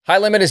High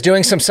Limit is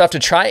doing some stuff to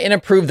try and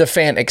improve the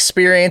fan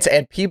experience,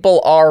 and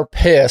people are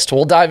pissed.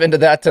 We'll dive into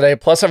that today.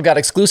 Plus, I've got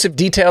exclusive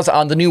details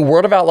on the new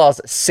World of Outlaws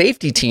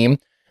safety team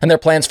and their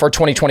plans for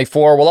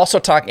 2024. We'll also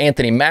talk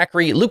Anthony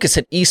Macri, Lucas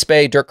at East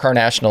Bay, DIRTcar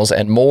Nationals,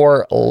 and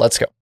more. Let's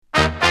go.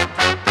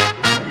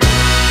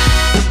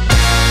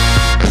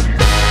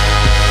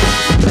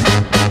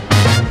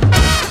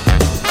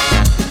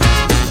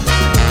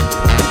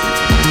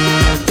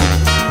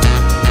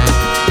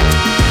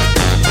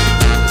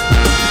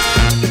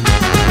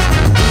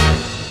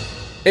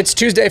 It's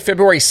Tuesday,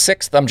 February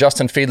 6th. I'm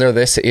Justin Fiedler.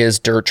 This is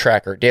Dirt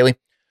Tracker Daily.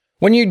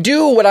 When you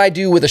do what I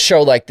do with a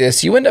show like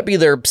this, you end up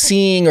either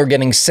seeing or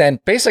getting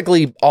sent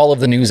basically all of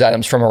the news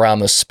items from around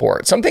the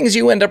sport. Some things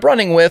you end up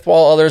running with,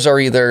 while others are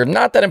either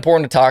not that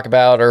important to talk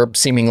about or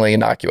seemingly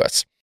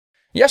innocuous.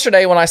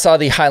 Yesterday, when I saw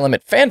the High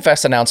Limit Fan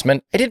Fest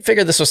announcement, I did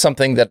figure this was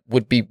something that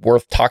would be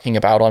worth talking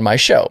about on my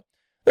show.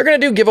 They're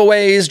going to do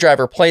giveaways,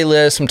 driver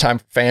playlists, some time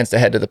for fans to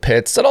head to the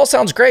pits. That all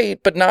sounds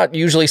great, but not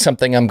usually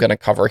something I'm going to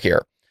cover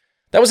here.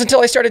 That was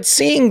until I started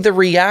seeing the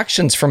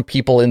reactions from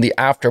people in the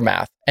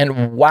aftermath,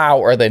 and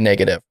wow, are they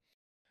negative.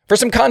 For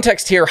some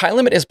context here, High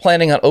Limit is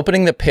planning on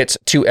opening the pits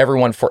to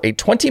everyone for a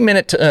 20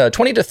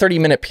 to 30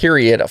 minute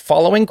period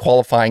following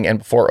qualifying and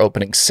before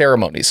opening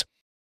ceremonies.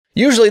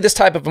 Usually this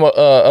type of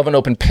an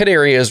open pit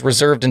area is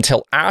reserved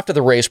until after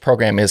the race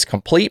program is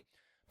complete,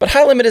 but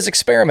High Limit is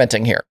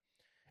experimenting here.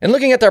 And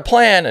looking at their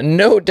plan,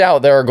 no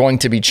doubt there are going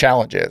to be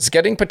challenges.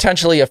 Getting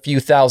potentially a few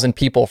thousand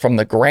people from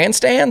the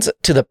grandstands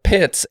to the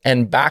pits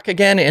and back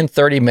again in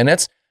 30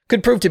 minutes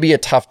could prove to be a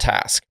tough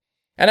task.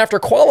 And after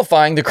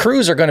qualifying, the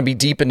crews are going to be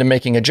deep into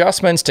making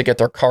adjustments to get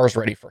their cars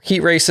ready for heat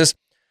races.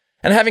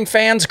 And having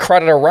fans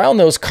crowded around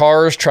those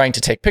cars trying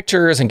to take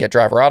pictures and get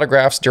driver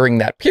autographs during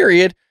that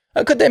period,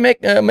 could they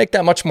make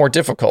that much more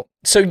difficult?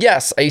 So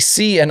yes, I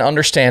see and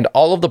understand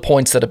all of the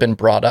points that have been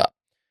brought up.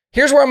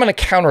 Here's where I'm going to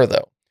counter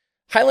though.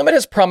 High Limit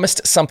has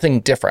promised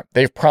something different.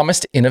 They've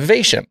promised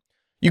innovation.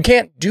 You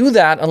can't do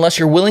that unless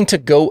you're willing to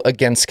go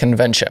against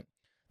convention.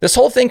 This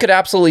whole thing could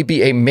absolutely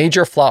be a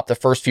major flop the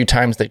first few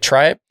times they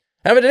try it.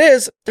 And if it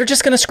is, they're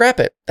just going to scrap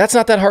it. That's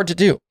not that hard to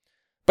do.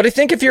 But I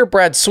think if you're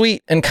Brad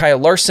Sweet and Kyle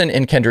Larson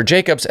and Kendra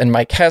Jacobs and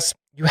Mike Hess,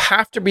 you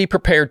have to be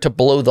prepared to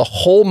blow the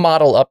whole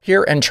model up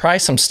here and try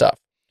some stuff.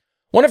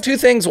 One of two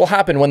things will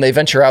happen when they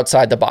venture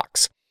outside the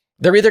box.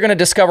 They're either going to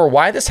discover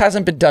why this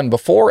hasn't been done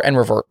before and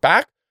revert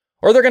back,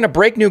 or they're going to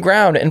break new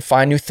ground and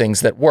find new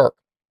things that work.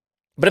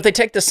 But if they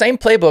take the same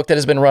playbook that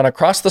has been run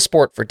across the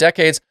sport for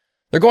decades,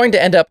 they're going to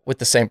end up with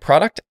the same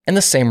product and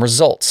the same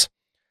results.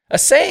 A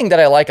saying that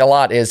I like a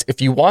lot is,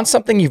 if you want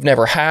something you've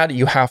never had,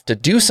 you have to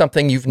do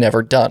something you've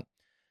never done.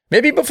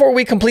 Maybe before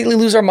we completely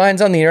lose our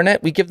minds on the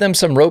internet, we give them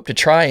some rope to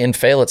try and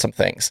fail at some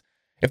things.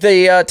 If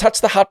they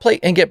touch the hot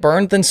plate and get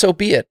burned, then so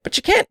be it. But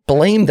you can't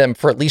blame them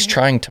for at least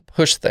trying to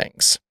push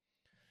things.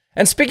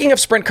 And speaking of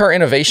sprint car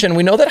innovation,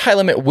 we know that High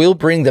Limit will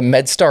bring the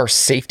MedStar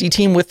safety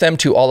team with them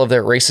to all of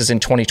their races in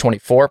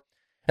 2024,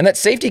 and that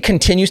safety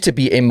continues to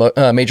be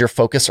a major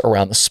focus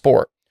around the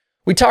sport.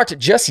 We talked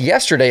just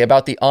yesterday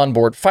about the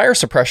onboard fire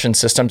suppression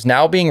systems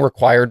now being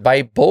required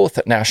by both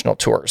national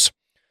tours.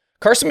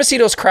 Carson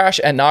Macedo's crash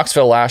at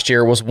Knoxville last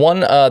year was one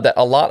that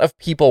a lot of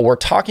people were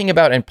talking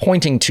about and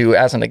pointing to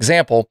as an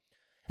example,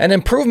 and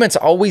improvements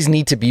always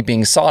need to be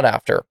being sought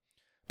after.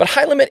 But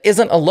High Limit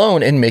isn't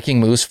alone in making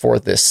moves for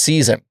this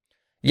season.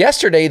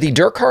 Yesterday, the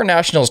DIRTcar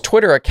Nationals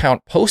Twitter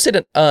account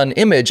posted an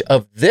image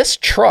of this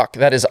truck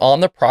that is on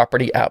the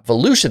property at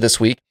Volusia this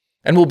week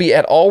and will be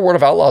at all World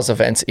of Outlaws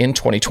events in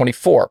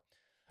 2024.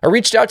 I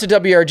reached out to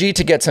WRG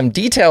to get some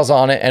details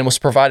on it and was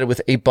provided with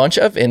a bunch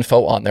of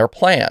info on their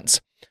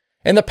plans.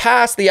 In the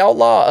past, the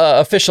Outlaw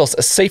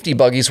officials' safety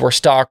buggies were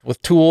stocked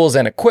with tools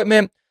and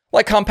equipment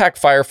like compact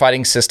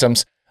firefighting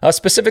systems,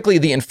 specifically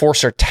the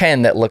Enforcer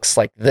 10 that looks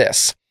like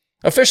this.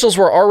 Officials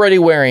were already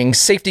wearing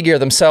safety gear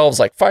themselves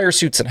like fire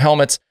suits and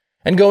helmets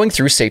and going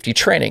through safety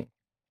training.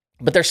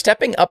 But they're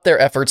stepping up their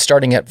efforts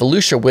starting at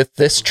Volusia with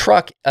this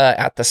truck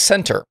at the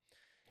center.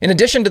 In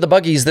addition to the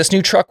buggies, this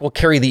new truck will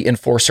carry the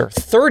Enforcer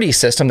 30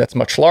 system that's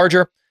much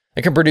larger.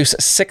 It can produce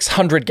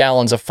 600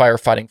 gallons of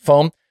firefighting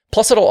foam,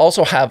 plus it'll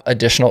also have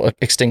additional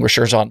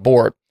extinguishers on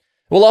board.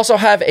 We'll also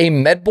have a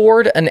med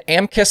board, an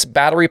Amcus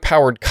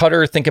battery-powered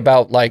cutter. Think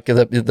about like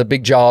the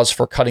big jaws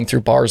for cutting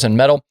through bars and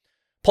metal.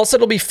 Plus,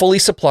 it'll be fully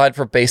supplied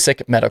for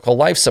basic medical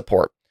life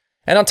support.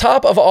 And on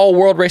top of all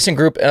World Racing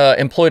Group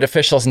employed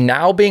officials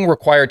now being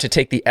required to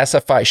take the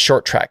SFI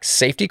short track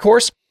safety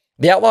course,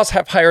 the Outlaws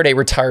have hired a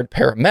retired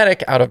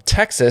paramedic out of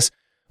Texas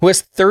who has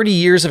 30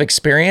 years of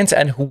experience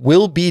and who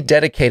will be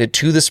dedicated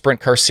to the Sprint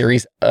Car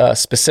Series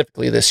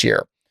specifically this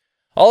year.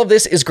 All of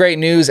this is great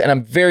news, and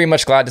I'm very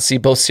much glad to see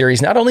both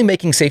series not only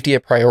making safety a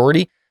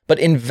priority, but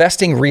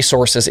investing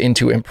resources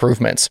into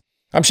improvements.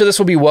 I'm sure this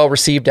will be well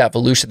received at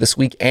Volusia this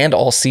week and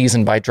all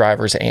season by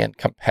drivers and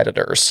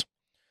competitors.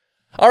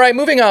 All right,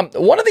 moving on.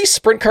 One of these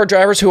sprint car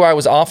drivers who I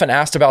was often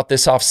asked about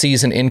this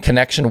offseason in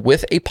connection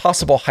with a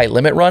possible high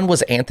limit run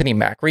was Anthony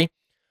Macri.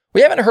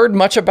 We haven't heard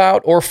much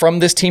about or from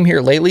this team here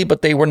lately,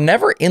 but they were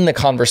never in the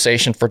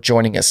conversation for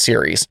joining a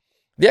series.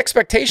 The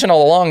expectation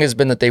all along has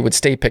been that they would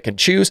stay pick and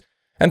choose,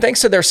 and thanks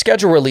to their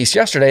schedule release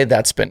yesterday,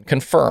 that's been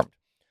confirmed.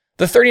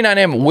 The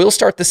 39M will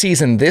start the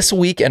season this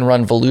week and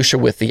run Volusia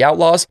with the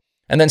Outlaws,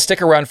 and then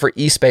stick around for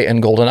East Bay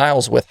and Golden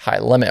Isles with High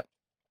Limit.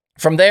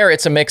 From there,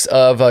 it's a mix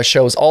of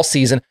shows all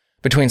season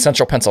between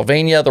Central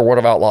Pennsylvania, the World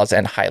of Outlaws,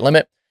 and High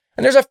Limit,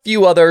 and there's a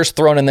few others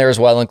thrown in there as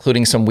well,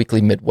 including some weekly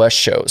Midwest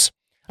shows.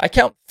 I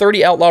count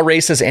 30 Outlaw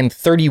races and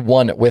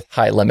 31 with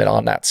High Limit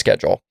on that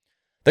schedule.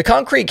 The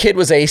Concrete Kid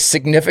was a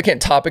significant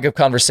topic of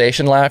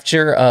conversation last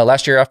year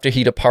after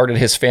he departed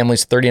his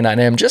family's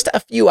 39M just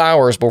a few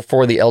hours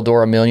before the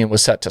Eldora Million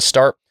was set to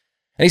start.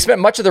 And he spent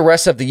much of the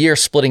rest of the year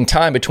splitting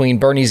time between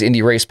Bernie's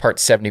Indy Race Part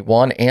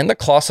 71 and the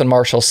Clausen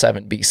Marshall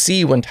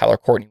 7BC when Tyler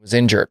Courtney was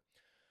injured.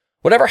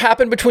 Whatever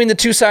happened between the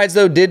two sides,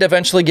 though, did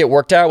eventually get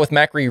worked out, with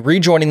Macri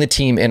rejoining the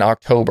team in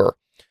October.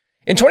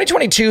 In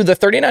 2022, the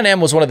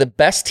 39M was one of the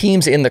best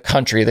teams in the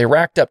country. They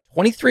racked up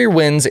 23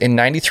 wins in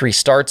 93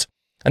 starts,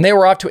 and they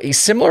were off to a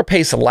similar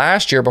pace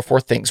last year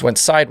before things went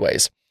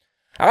sideways.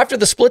 After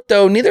the split,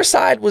 though, neither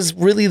side was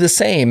really the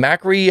same.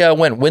 Macri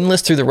went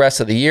winless through the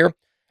rest of the year,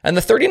 and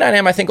the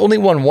 39M, I think, only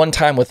won one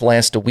time with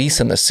Lance DeWeese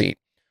in the seat.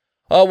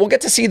 We'll get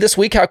to see this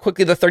week how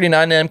quickly the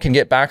 39M can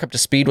get back up to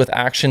speed with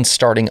action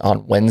starting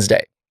on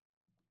Wednesday.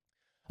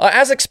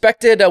 As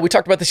expected, we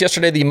talked about this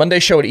yesterday, the Monday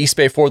show at East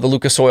Bay for the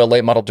Lucas Oil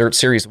Late Model Dirt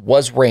Series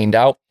was rained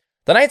out.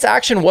 The night's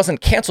action wasn't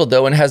canceled,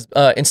 though, and has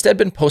instead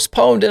been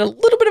postponed in a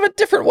little bit of a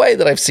different way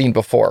that I've seen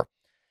before.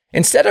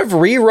 Instead of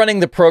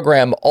rerunning the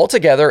program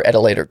altogether at a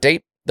later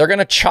date, they're going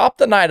to chop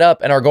the night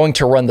up and are going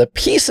to run the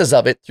pieces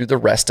of it through the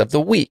rest of the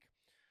week.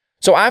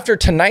 So after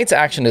tonight's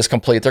action is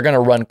complete, they're going to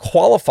run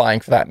qualifying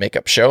for that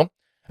makeup show.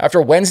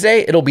 After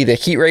Wednesday, it'll be the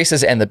heat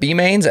races and the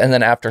B-mains, and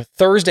then after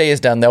Thursday is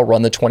done, they'll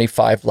run the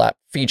 25-lap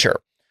feature.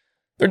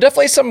 There are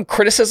definitely some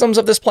criticisms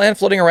of this plan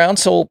floating around,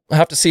 so we'll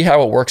have to see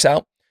how it works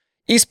out.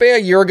 East Bay a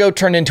year ago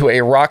turned into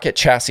a rocket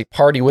chassis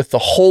party, with the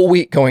whole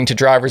week going to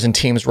drivers and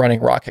teams running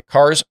rocket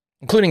cars,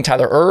 including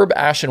Tyler Erb,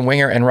 Ashton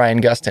Winger, and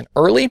Ryan Gustin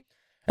early,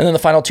 and then the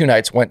final two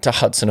nights went to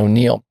Hudson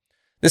O'Neill.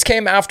 This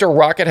came after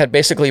Rocket had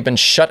basically been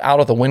shut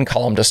out of the win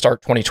column to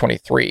start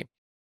 2023.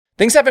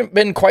 Things haven't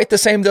been quite the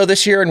same, though,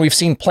 this year, and we've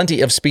seen plenty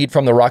of speed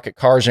from the rocket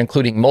cars,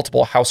 including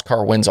multiple house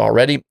car wins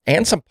already,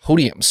 and some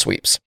podium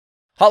sweeps.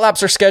 Hot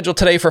laps are scheduled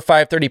today for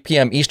 5:30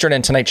 p.m. Eastern,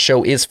 and tonight's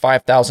show is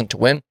 $5,000 to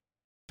win.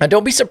 And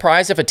don't be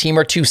surprised if a team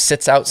or two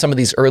sits out some of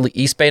these early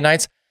East Bay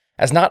nights,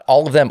 as not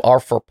all of them are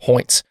for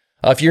points.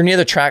 If you're near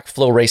the track,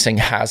 Flow Racing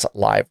has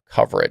live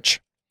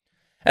coverage.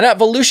 And at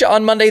Volusia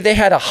on Monday, they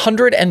had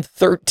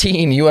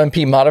 113 UMP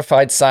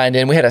modified signed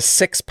in. We had a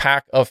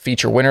 6-pack of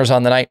feature winners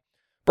on the night.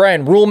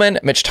 Brian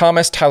Ruhlman, Mitch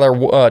Thomas,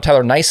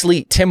 Tyler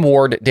Nicely, Tim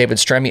Ward, David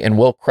Stremme, and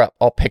Will Krupp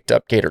all picked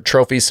up Gator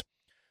trophies.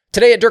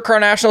 Today at DIRTcar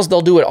Nationals,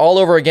 they'll do it all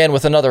over again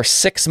with another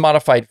 6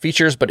 modified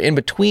features, but in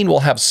between,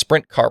 we'll have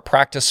sprint car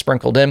practice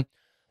sprinkled in.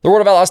 The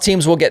World of Outlaws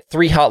teams will get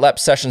 3 hot lap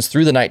sessions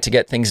through the night to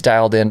get things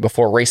dialed in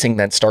before racing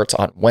then starts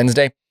on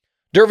Wednesday.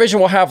 DIRTVision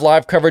will have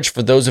live coverage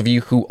for those of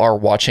you who are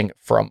watching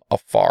from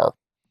afar.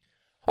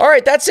 All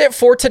right, that's it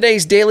for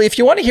today's daily. If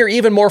you want to hear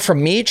even more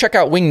from me, check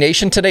out Wing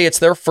Nation today. It's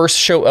their first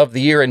show of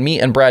the year, and me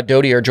and Brad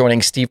Doty are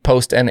joining Steve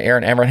Post and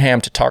Aaron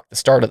Emmerham to talk the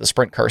start of the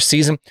sprint car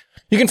season.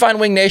 You can find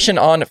Wing Nation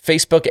on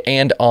Facebook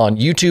and on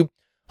YouTube.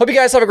 Hope you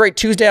guys have a great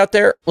Tuesday out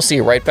there. We'll see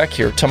you right back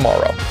here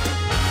tomorrow.